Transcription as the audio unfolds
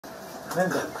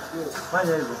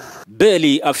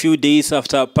Barely a few days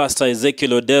after Pastor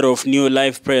Ezekiel Odero of New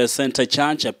Life Prayer Center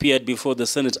Church appeared before the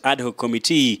Senate Ad Hoc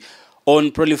Committee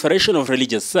on proliferation of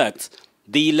religious sects,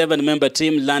 the 11-member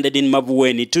team landed in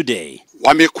Mavueni today.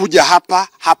 Wamekuja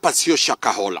hapa sio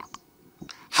Shakahola.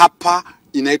 Hapa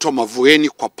inaitwa Mavueni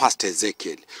kwa Pastor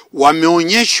Ezekiel.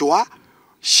 Wameonyeshwa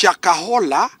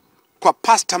Shakahola kwa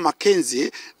Pastor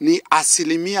Mackenzie ni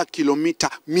asilimia kilomita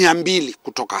 200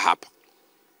 kutoka hapa.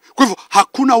 Kwa hivyo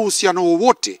hakuna uhusiano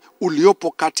wowote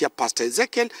uliopo kati ya Pastor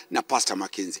Ezekiel na Pastor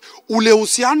Mackenzie. Ule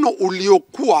uhusiano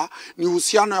uliokuwa ni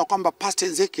uhusiano ya kwamba Pastor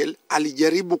Ezekiel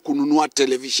alijaribu kununua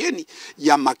televisheni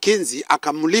ya Mackenzie,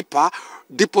 akamlipa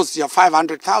deposit ya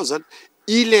 500,000,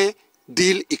 ile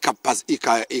deal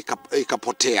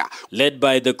ikapotea. Led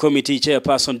by the committee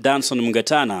chairperson Danson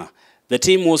Mngatana, the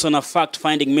team was on a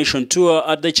fact-finding mission tour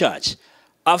at the church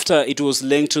after it was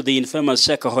linked to the infamous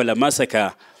Shakahola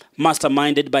massacre,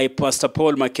 masterminded by Pastor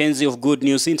Paul Mackenzie of Good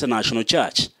News International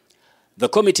Church. The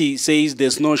committee says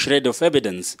there's no shred of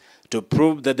evidence to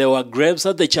prove that there were graves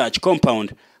at the church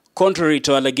compound, contrary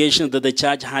to allegations that the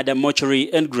church had a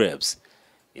mortuary and graves.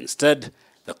 Instead,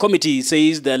 the committee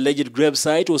says the alleged grave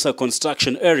site was a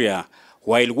construction area,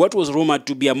 while what was rumored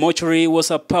to be a mortuary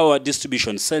was a power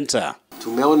distribution center.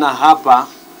 Tumeona hapa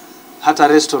hata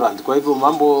restaurant. Kwa hivyo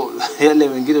mambo yale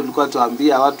wengine tulikuwa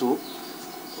tuambia watu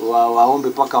waombe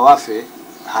paka wafe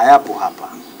hayapo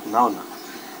hapa, unaona.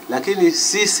 Lakini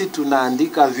sisi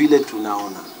tunaandika vile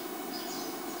tunaona.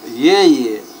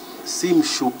 Yeye si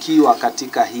mshukiwa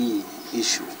katika hii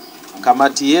issue.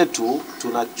 Kamati yetu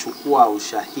tunachukua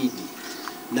ushahidi,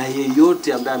 na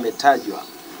yeyote ambaye ametajwa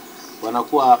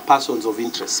wanakuwa persons of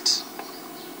interest.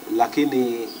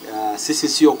 Lakini sisi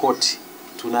sio koti,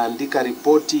 tunaandika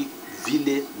ripoti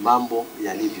vile mambo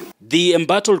yalivyo. The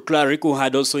embattled cleric, who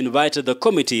had also invited the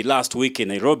committee last week in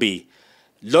Nairobi,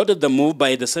 lauded the move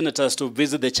by the senators to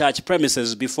visit the church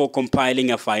premises before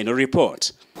compiling a final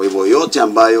report. Kwa hivyo yote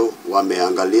ambayo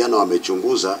wameangalia na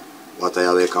wamechunguza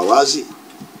watayaweka wazi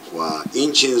kwa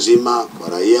nchi nzima, kwa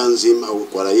raia nzima,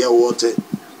 kwa raia wote,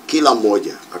 kila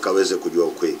mmoja akaweze kujua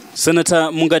ukweli.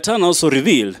 Senator Mngatana also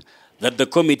revealed that the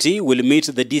committee will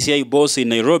meet the DCI boss in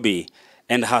Nairobi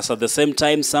and has at the same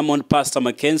time summoned Pastor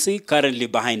Mackenzie, currently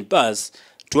behind bars,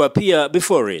 to appear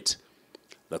before it.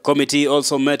 The committee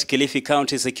also met Kilifi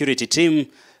County security team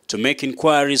to make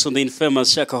inquiries on the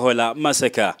infamous Shakahola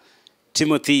massacre.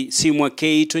 Timothy Simwa,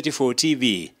 K24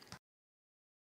 TV.